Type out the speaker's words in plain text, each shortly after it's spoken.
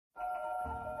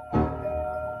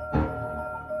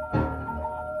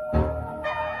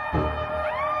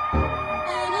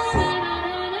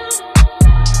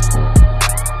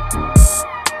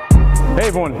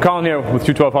everyone, Colin here with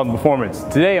 212 Health and Performance.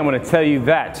 Today I'm going to tell you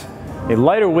that a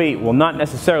lighter weight will not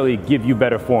necessarily give you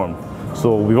better form.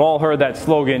 So we've all heard that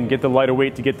slogan, get the lighter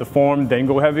weight to get the form, then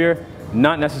go heavier.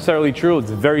 Not necessarily true.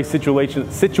 It's very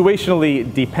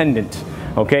situationally dependent.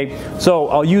 Okay, so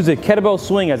I'll use a kettlebell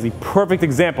swing as the perfect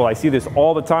example. I see this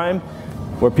all the time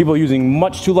where people are using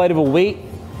much too light of a weight,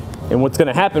 and what's going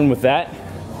to happen with that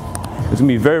is going to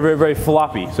be very, very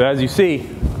floppy. So as you see,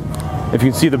 if you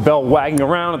can see the bell wagging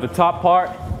around at the top part,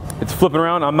 it's flipping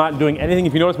around. I'm not doing anything.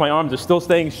 If you notice, my arms are still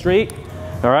staying straight.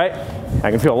 All right,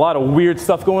 I can feel a lot of weird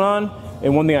stuff going on,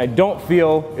 and one thing I don't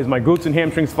feel is my glutes and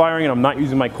hamstrings firing, and I'm not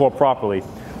using my core properly.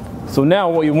 So now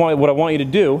what I want you to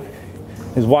do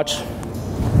is watch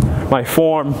my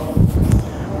form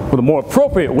with a more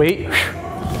appropriate weight.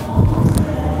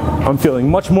 I'm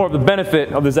feeling much more of the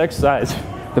benefit of this exercise.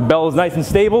 The bell is nice and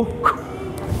stable,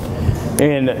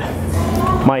 and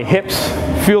my hips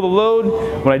feel the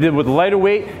load. When I did with lighter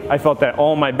weight, I felt that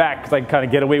all in my back because I can kind of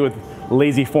get away with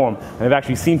lazy form. And I've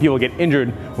actually seen people get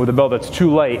injured with a bell that's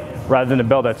too light rather than a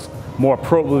bell that's more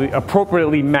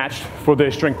appropriately matched for their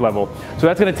strength level. So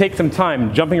that's going to take some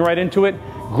time. Jumping right into it,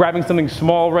 grabbing something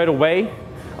small right away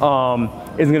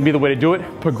isn't going to be the way to do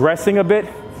it. Progressing a bit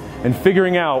and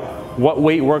figuring out what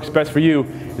weight works best for you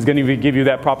is going to give you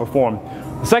that proper form.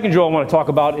 The second drill I want to talk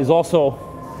about is also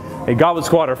a goblet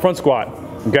squat or front squat.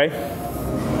 Okay,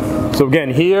 so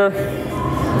again, here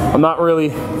I'm not really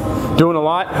doing a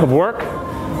lot of work.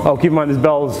 Oh, keep in mind this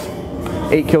bell's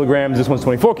 8 kilograms, this one's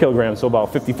 24 kilograms, so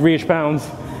about 53-ish pounds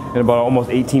and about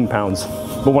almost 18 pounds.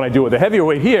 But when I do it with a heavier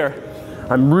weight here,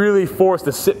 I'm really forced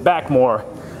to sit back more,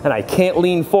 and I can't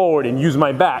lean forward and use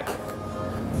my back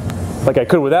like I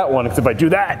could with that one, because if I do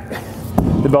that,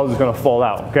 the bell is going to fall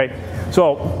out, okay?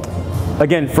 So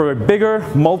again, for bigger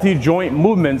multi-joint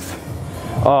movements,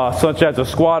 such as a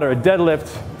squat or a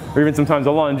deadlift, or even sometimes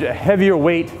a lunge, a heavier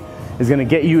weight is going to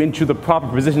get you into the proper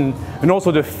position, and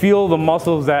also to feel the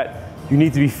muscles that you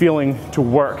need to be feeling to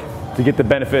work to get the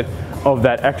benefit of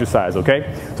that exercise,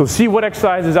 okay? So see what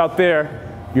exercises out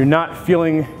there you're not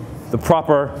feeling the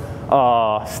proper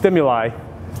stimuli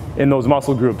in those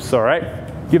muscle groups, all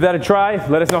right? Give that a try.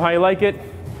 Let us know how you like it.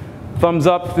 Thumbs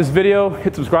up this video,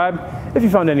 hit subscribe if you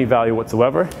found any value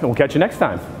whatsoever, and we'll catch you next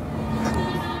time.